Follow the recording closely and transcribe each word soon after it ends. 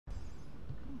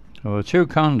So the two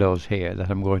condos here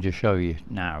that I'm going to show you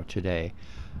now today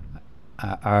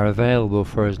are available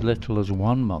for as little as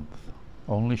 1 month.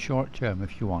 Only short term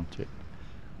if you want it.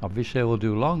 Obviously we'll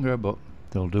do longer, but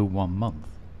they'll do 1 month.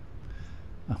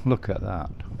 Look at that.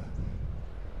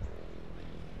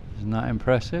 Isn't that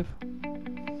impressive?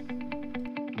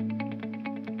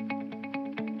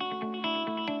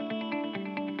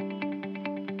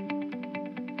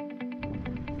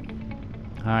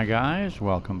 Hi guys,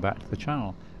 welcome back to the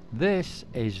channel. This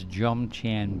is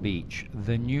Jomtien Beach,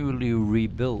 the newly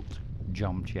rebuilt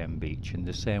Jomtien Beach, in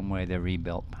the same way they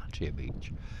rebuilt Pattaya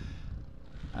Beach.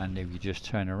 And if you just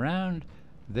turn around,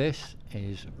 this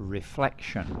is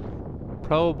Reflection,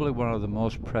 probably one of the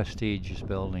most prestigious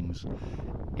buildings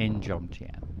in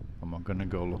Jomtien. And we're going to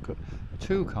go look at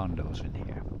two condos in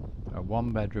here, a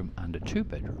 1-bedroom and a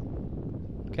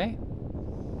 2-bedroom. Okay?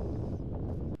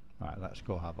 Right, let's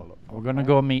go have a look. We're going to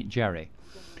go meet Jerry.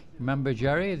 Remember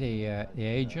Jerry, the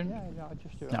agent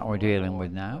that we're dealing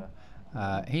with now?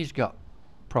 He's got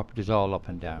properties all up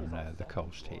and down the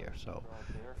coast here, so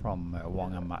from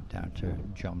Wongamat down to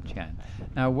Jomtien.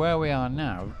 Now where we are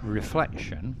now,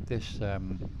 Reflection, this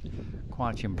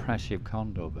quite impressive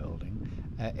condo building,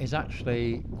 is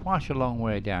actually quite a long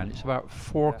way down. It's about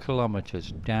 4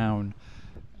 kilometers down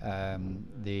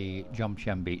the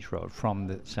Jomtien Beach Road from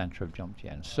the centre of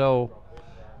Jomtien. So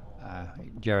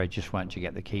Jerry just went to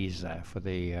get the keys there for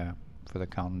the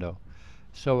condo.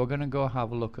 So we're going to go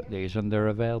have a look at these, and they're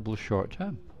available short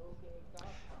term.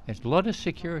 There's a lot of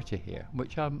security here,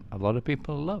 which a lot of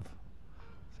people love.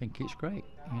 I think it's great,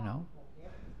 you know.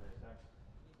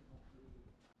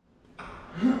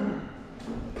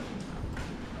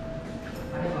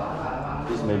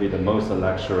 This may be the most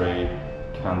luxury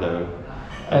condo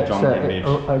at Jomtien Beach.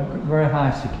 Very high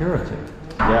security.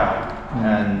 Yeah,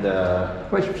 and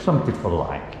Which some people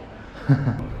like.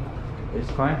 It's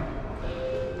fine.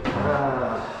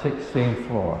 16th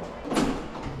floor.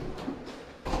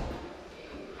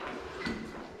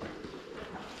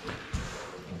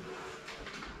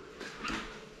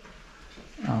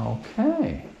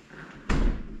 Okay.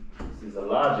 this is the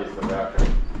largest balcony.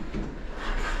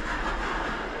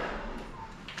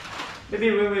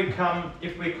 Maybe when we come,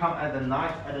 if we come at the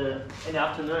night, in the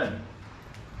afternoon,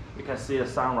 we can see the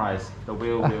sunrise. The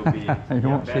view will be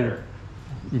better.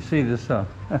 You see the sun.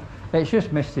 It's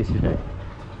just misty today.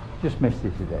 Just misty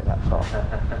today, that's all.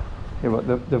 Yeah,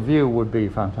 but the view would be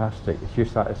fantastic. It's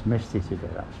just that it's misty today,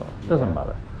 that's all. Doesn't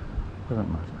matter. Doesn't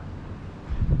matter.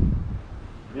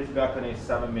 This balcony is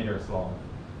 7 meters long.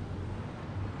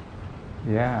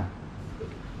 Yeah.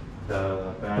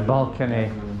 The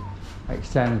balcony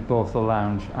extends both the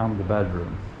lounge and the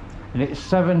bedroom. And it's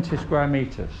 70 square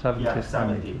meters. 70 yeah, square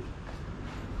 70. meters.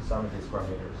 70 square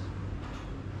meters.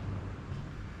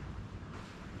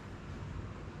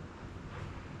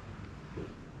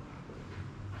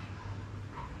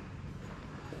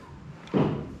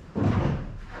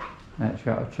 And it's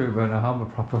got a 2-burner hob, a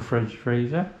proper fridge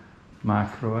freezer,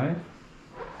 microwave.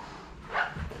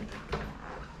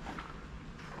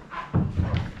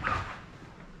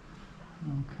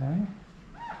 Okay.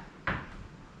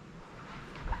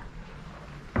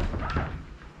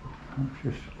 Let's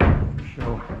just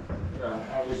show.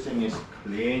 Everything is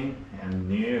clean and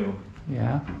new.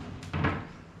 Yeah.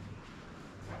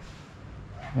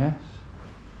 Yes.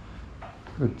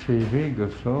 Good TV,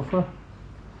 good sofa.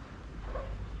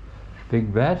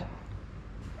 Big bed.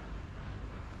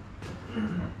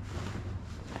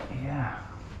 Yeah.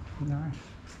 Nice.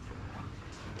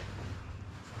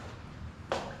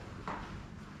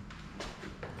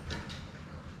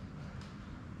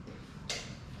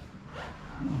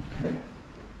 Okay.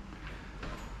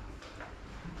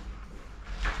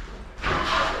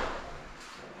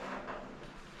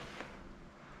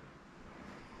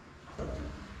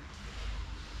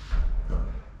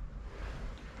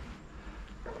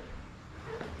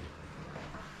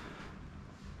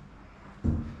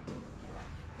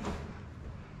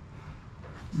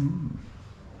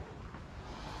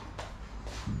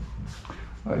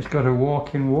 Oh, it's got a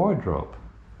walk-in wardrobe.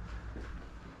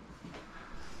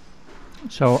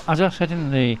 So, as I said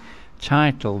in the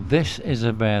title, this is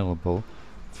available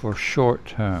for short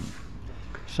term.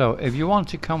 So, if you want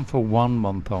to come for 1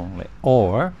 month only,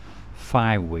 or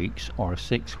 5 weeks or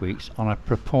 6 weeks on a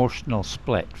proportional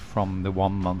split from the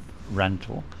 1 month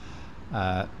rental,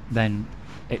 then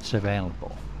it's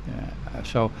available.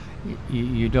 So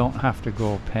you don't have to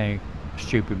go pay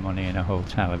stupid money in a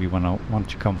hotel if you want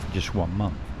to come for just 1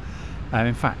 month.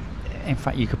 In fact, in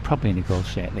fact, you could probably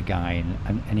negotiate the guy,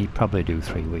 and he'd probably do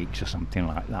 3 weeks or something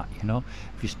like that, you know.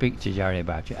 If you speak to Jerry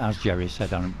about it, as Jerry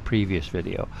said on a previous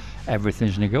video,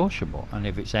 everything's negotiable, and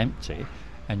if it's empty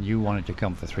and you wanted to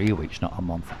come for 3 weeks, not a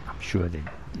month, I'm sure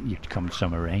you'd come to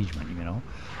some arrangement, you know.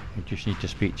 You just need to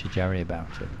speak to Jerry about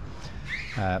it.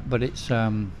 But it's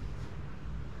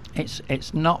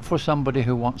not for somebody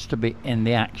who wants to be in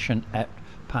the action at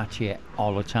Pattaya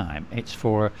all the time. It's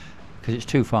for, because it's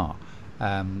too far.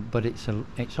 But it's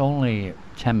only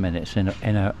 10 minutes in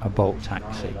a boat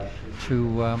taxi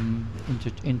to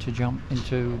into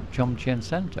Jomtien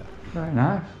Centre. Very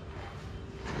nice.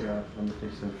 Yeah, let me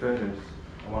take some photos.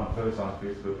 I want to post on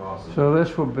Facebook also. So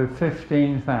this would be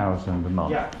 15,000 a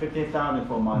month. Yeah, 15,000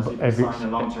 for months if If you it's sign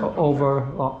a long-term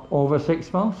over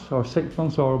 6 months or 6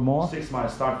 months or more. 6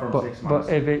 months, start from But 6 months.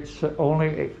 but if it's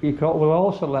only, will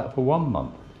also let for 1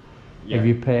 month. Yeah. If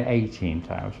you pay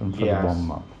 18,000 for Yes. the 1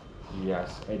 month.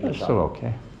 Yes, That's still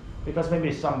okay. Because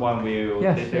maybe someone will,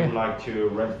 Yes, they would yeah. like to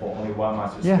rent for only 1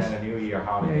 month to Yes. spend a New Year Yeah,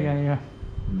 holiday. yeah.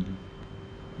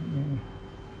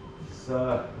 It's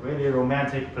a really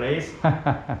romantic place.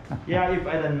 Yeah, if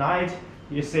at the night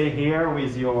you stay here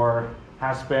with your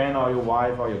husband or your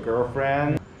wife or your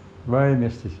girlfriend. Very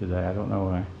misty today, I don't know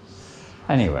why.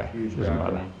 Anyway, Huge doesn't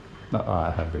balcony. matter. Not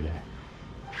like that every day.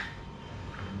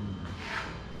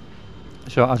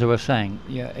 So as I was saying,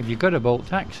 yeah, if you got a boat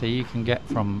taxi, you can get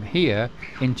from here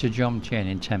into Jomtien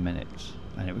in 10 minutes,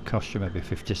 and it would cost you maybe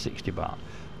 50, 60 baht.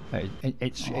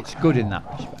 It's good in that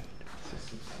respect.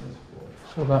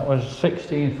 So that was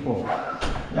 16th floor.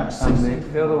 Yeah, And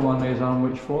the other one is on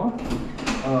which floor?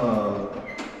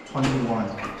 21.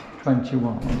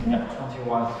 21. Yeah,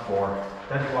 21 floor.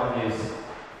 That one is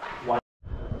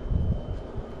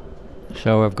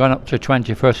So we've gone up to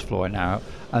 21st floor now,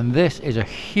 and this is a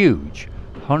huge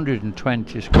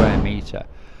 120 square metre,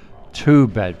 2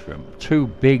 bedroom, 2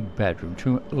 big bedroom,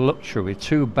 2 luxury,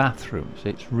 2 bathrooms.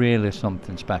 It's really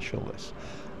something special, this.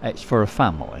 It's for a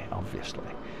family, obviously.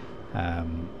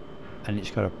 And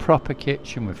it's got a proper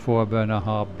kitchen with 4-burner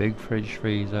hob, big fridge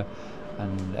freezer,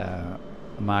 and a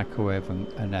microwave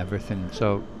and everything,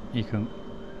 so you can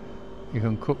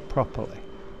cook properly.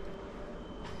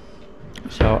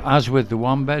 So as with the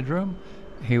 1 bedroom,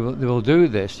 they will do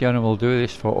this, the owner will do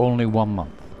this for only 1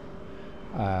 month,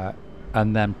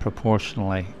 and then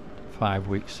proportionally 5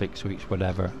 weeks, 6 weeks,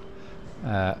 whatever,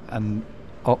 and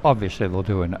obviously they'll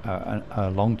do a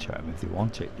long term if they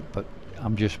want it, but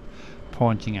I'm just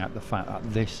pointing out the fact that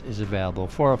this is available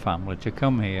for a family to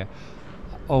come here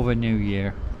over New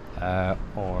Year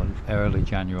or early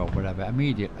January or whatever,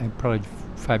 immediately, probably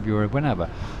February, whenever.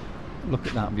 Look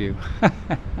at that view.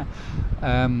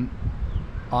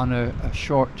 On a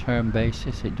short-term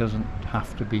basis, it doesn't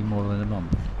have to be more than a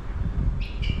month.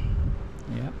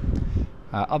 Yeah.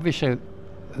 Obviously,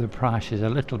 the price is a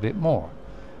little bit more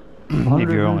if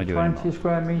you're only doing 120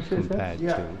 square metres compared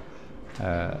to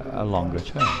a longer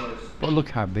term. But look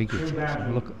how big it is.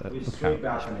 Look how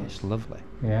it's lovely.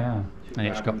 Yeah. And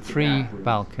it's got 3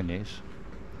 balconies,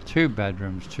 2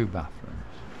 bedrooms, 2 bathrooms.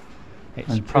 It's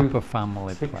And a proper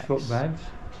family 6-foot place. beds.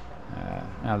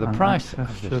 Now the And price,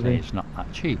 access to obviously, the- it's not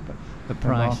that cheap. But the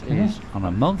price balcony. is, on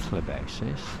a monthly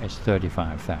basis, it's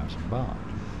 35,000 baht.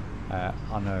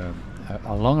 On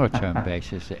a longer term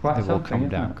basis, they Quite will something, come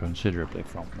isn't down it? considerably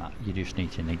from that. You just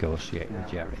need to negotiate with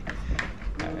Jerry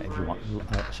if you want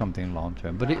something long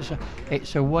term. But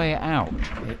it's a way out.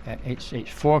 It's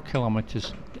 4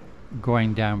 kilometres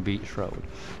going down Beach Road,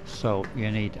 so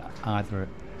you need either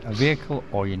a vehicle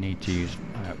or you need to use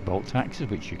boat taxis,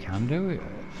 which you can do.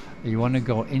 You want to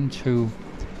go into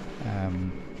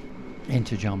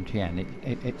Jomtien,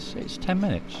 it's 10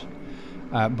 minutes.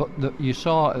 But you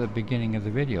saw at the beginning of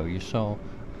the video, you saw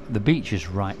the beach is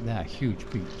right there, huge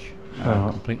beach,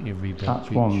 completely rebuilt. That's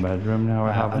beach. 1 bedroom. Now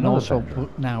I have And another also bedroom.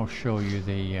 now show you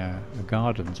the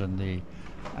gardens and the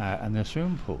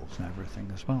swimming pools and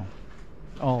everything as well.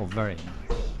 All very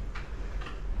nice.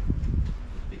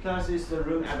 because it's the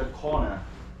room at the corner.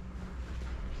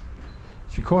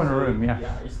 It's a corner room, yeah.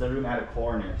 Yeah, it's the room at the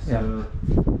corner. So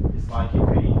it's like you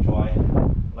can enjoy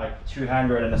like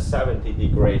 270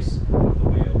 degrees of the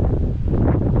view.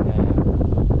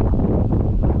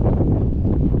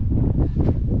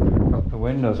 Got the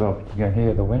windows open, you can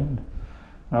hear the wind.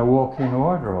 Now walk-in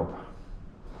wardrobe.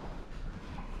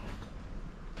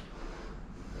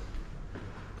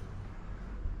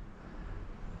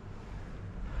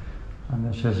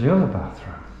 And this is the other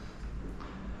bathroom.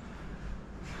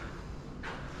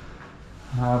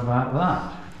 How about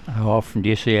that? How often do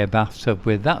you see a bathtub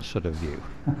with that sort of view?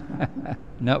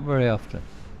 Not very often.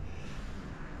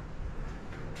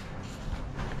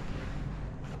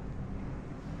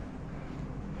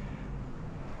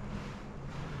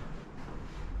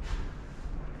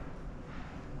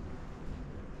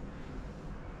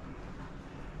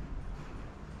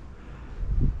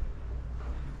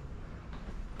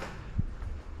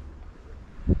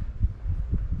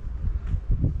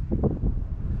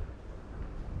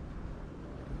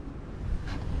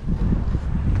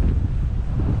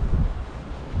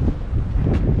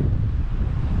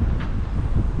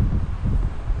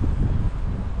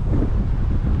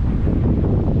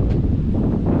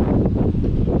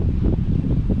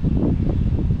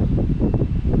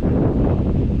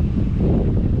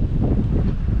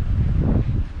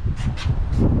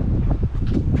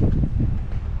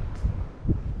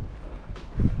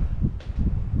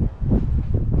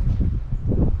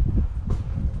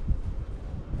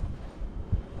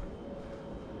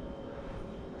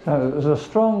 there's a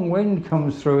strong wind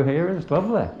comes through here. It's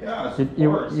lovely. Yes,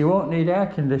 You won't need air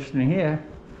conditioning here.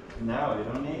 No, you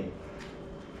don't need.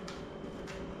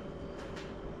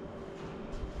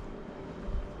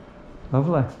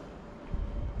 Lovely.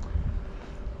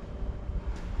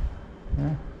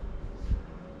 Yeah.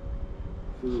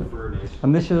 Food furnished.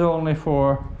 And this is only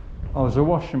for, oh, there's a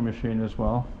washing machine as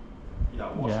well.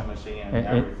 Yeah, washing machine and In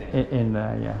everything. in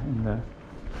there, yeah, in there.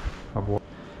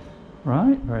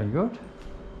 Right, very good.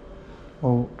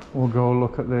 We'll go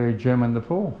look at the gym and the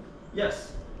pool.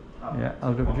 Yes. Yeah,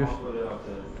 I'll do just.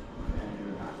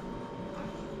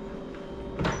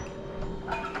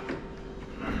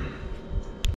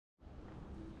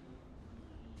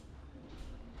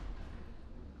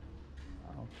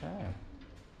 Okay,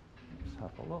 let's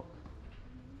have a look.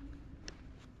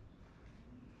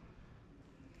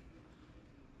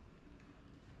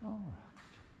 All right.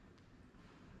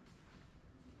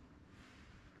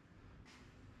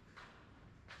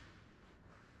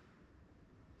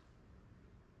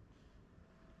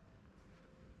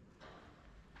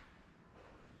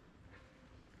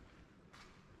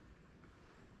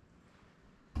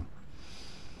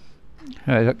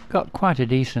 They've got quite a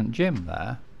decent gym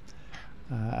there,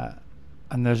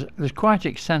 and there's quite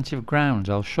extensive grounds.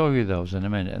 I'll show you those in a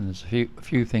minute. And there's a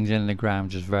few things in the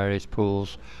grounds, there's various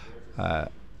pools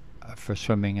for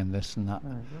swimming and this and that.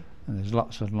 And there's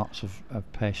lots and lots of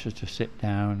places to sit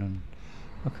down and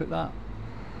look at that.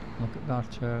 Look at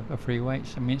that, the free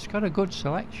weights. I mean, it's got a good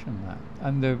selection there,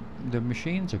 and the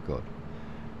machines are good.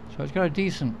 So it's got a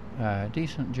decent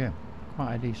gym,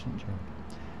 quite a decent gym.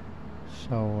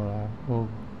 So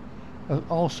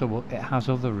it has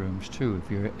other rooms too if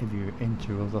you're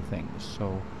into other things.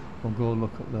 So we'll go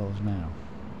look at those now.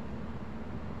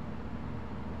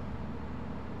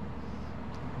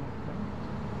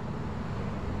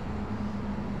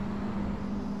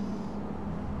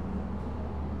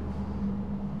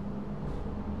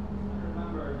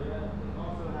 Remember, they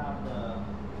also have the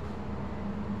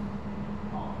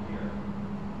here.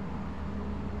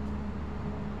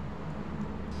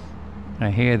 Now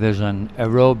here there's an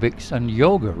aerobics and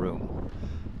yoga room,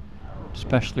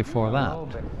 especially for that.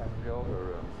 Aerobic and yoga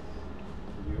room.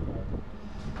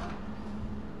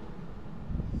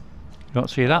 You don't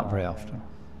see that very often.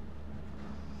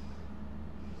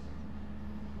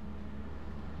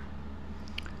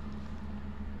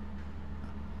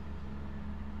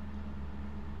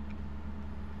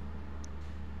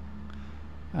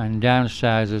 And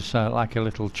downstairs is like a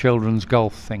little children's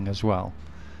golf thing as well,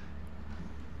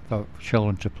 for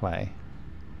children to play.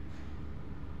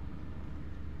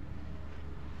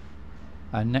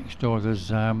 And next door there's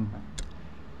a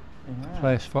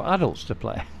place for adults to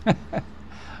play.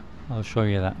 I'll show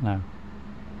you that now.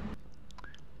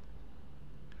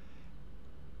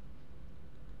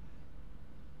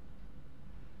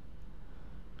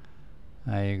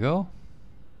 There you go.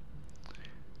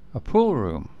 A pool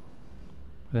room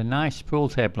with a nice pool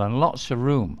table and lots of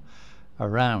room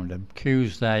around, and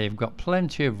queues there. You've got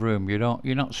plenty of room.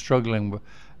 You're not struggling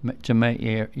to make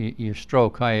your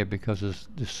stroke, are you? Because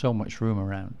there's so much room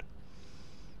around.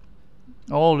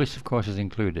 All this, of course, is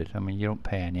included. I mean, you don't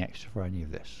pay any extra for any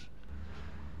of this.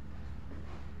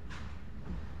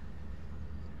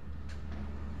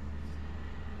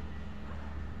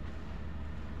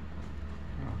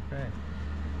 Okay.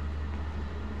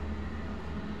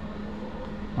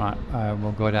 Right,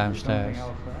 we'll go downstairs.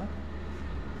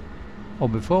 Oh,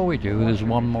 before we do, there's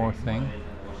one more thing,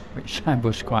 which I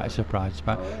was quite surprised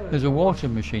about. There's a water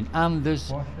machine, and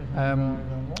there's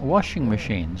washing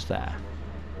machines there.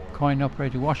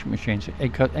 Coin-operated washing machines,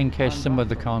 in case some of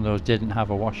the condos didn't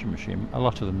have a washing machine. A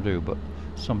lot of them do, but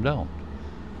some don't.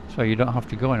 So you don't have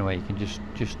to go anywhere. You can just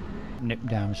nip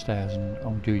downstairs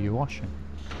and do your washing.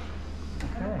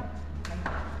 Okay.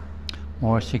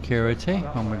 More security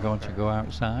when we're going to go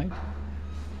outside.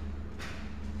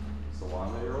 It's a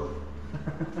long way road.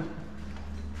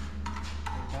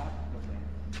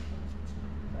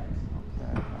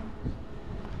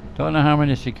 Don't know how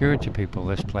many security people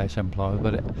this place employs,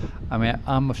 but I mean,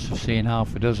 I must have seen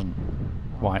half a dozen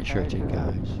white-shirted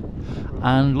guys.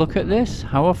 And look at this.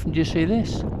 How often do you see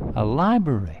this? A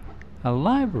library. A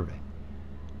library.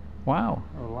 Wow.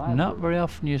 Not very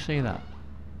often you see that.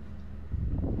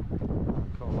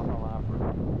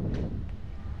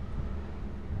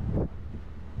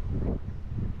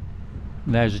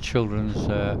 There's a children's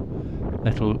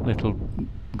little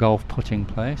golf putting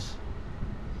place.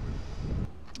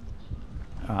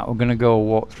 We're going to go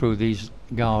walk through these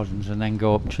gardens and then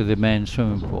go up to the main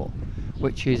swimming pool,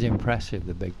 which is impressive,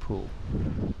 the big pool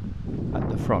at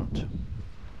the front.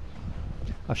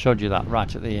 I showed you that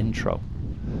right at the intro.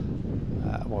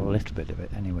 Well, little bit of it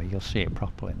anyway. You'll see it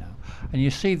properly now. And you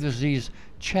see there's these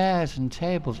chairs and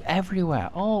tables everywhere,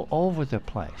 all over the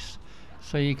place.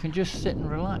 So you can just sit and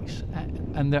relax.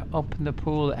 And they're up in the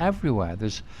pool everywhere.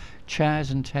 There's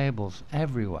chairs and tables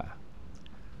everywhere.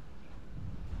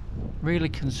 Really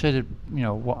considered, you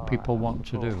know, what people want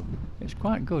to do. It's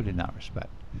quite good in that respect.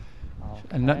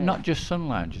 And not just sun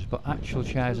lounges, but actual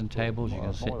chairs and tables. You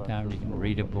can sit down, you can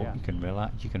read a book, you can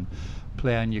relax, you can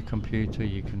play on your computer,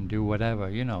 you can do whatever,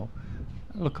 you know.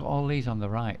 Look at all these on the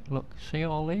right. Look, see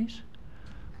all these?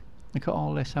 Look at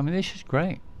all this. I mean, this is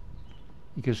great.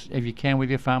 Because if you came with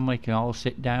your family, you can all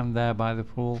sit down there by the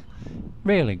pool.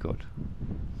 Really good.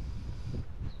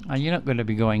 And you're not going to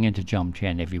be going into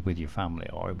Jomtien if you're with your family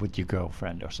or with your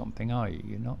girlfriend or something, are you?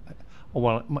 You're not.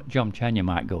 Well, Jomtien you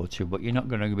might go to, but you're not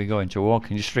going to be going to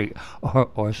Walking Street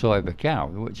or Soi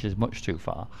Buakhao, which is much too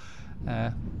far.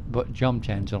 But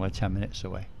Jomtien's only 10 minutes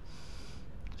away.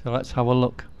 So let's have a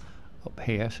look up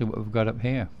here, see what we've got up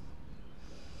here.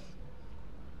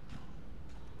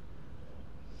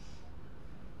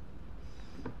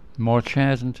 More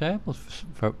chairs and tables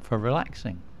for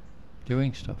relaxing,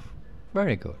 doing stuff.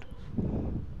 Very good.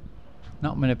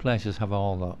 Not many places have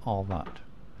all that.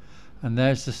 And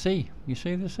there's the sea. You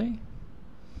see the sea?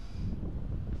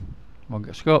 Well,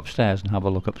 let's go upstairs and have a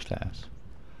look upstairs.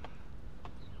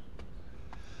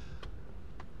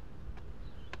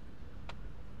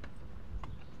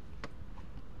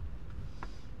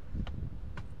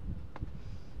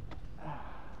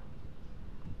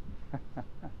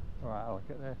 Wow, look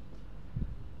at this.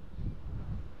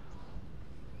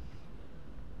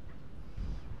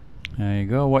 There you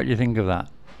go. What do you think of that?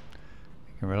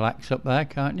 You can relax up there,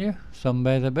 can't you?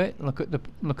 Sunbathe a bit. Look at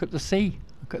the sea.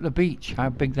 Look at the beach. How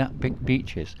big that big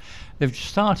beach is. They've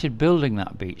started building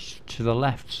that beach to the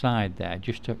left side there,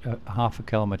 just half a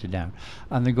kilometre down,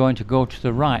 and they're going to go to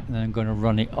the right, and then going to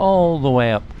run it all the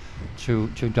way up to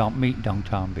meet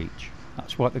Dongtan Beach.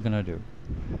 That's what they're going to do.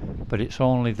 But it's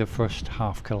only the first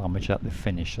half kilometre that they've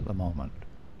finished at the moment.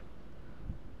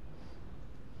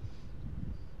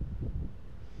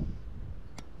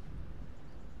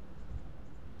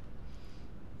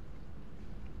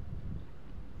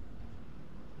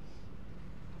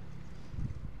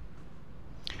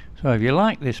 So if you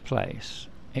like this place,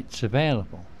 it's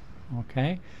available,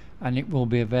 okay? And it will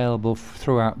be available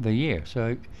throughout the year.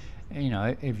 So, you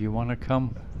know, if you want to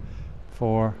come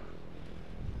for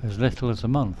as little as a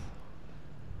month,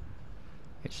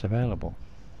 it's available.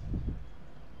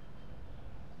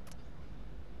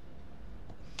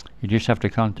 You just have to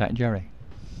contact Jerry.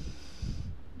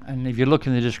 And if you look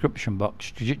in the description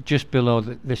box, just below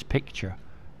this picture,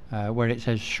 where it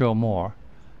says show more,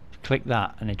 click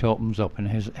that and it opens up, and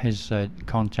his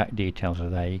contact details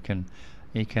are there. You can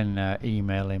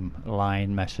email him,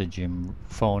 line message him,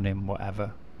 phone him,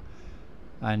 whatever,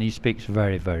 and he speaks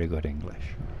very, very good English.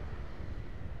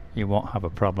 You won't have a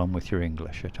problem with your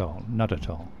English at all, not at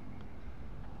all.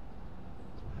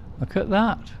 Look at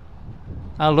that.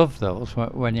 I love those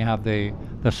when you have the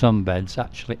sunbeds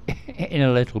actually in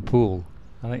a little pool.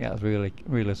 I think that's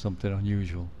really something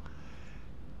unusual.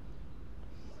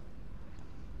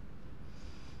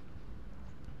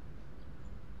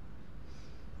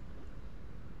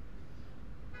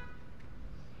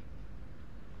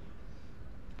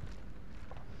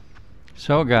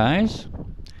 So guys,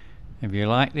 if you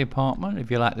like the apartment,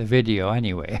 if you like the video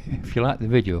anyway, if you like the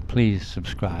video, please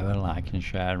subscribe and like and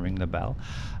share and ring the bell.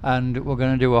 And we're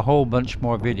going to do a whole bunch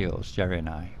more videos, Jerry and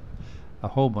I. A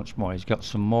whole bunch more. He's got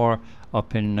some more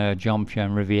up in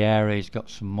Jomtien Riviera. He's got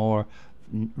some more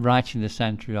right in the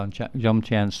centre on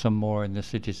Jomtien, some more in the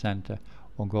city centre.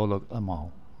 We'll go look at them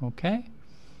all. Okay?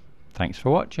 Thanks for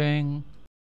watching.